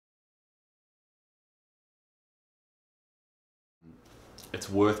it's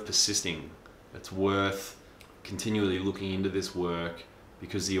worth persisting. It's worth continually looking into this work,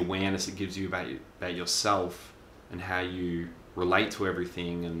 because the awareness it gives you about yourself and how you relate to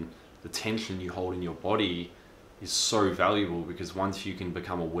everything and the tension you hold in your body is so valuable. Because once you can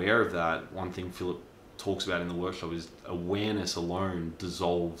become aware of that, one thing Philip talks about in the workshop is awareness alone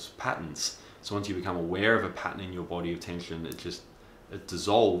dissolves patterns. So once you become aware of a pattern in your body of tension, it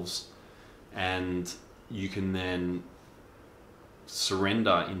dissolves, and you can then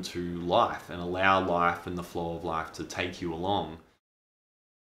surrender into life and allow life and the flow of life to take you along.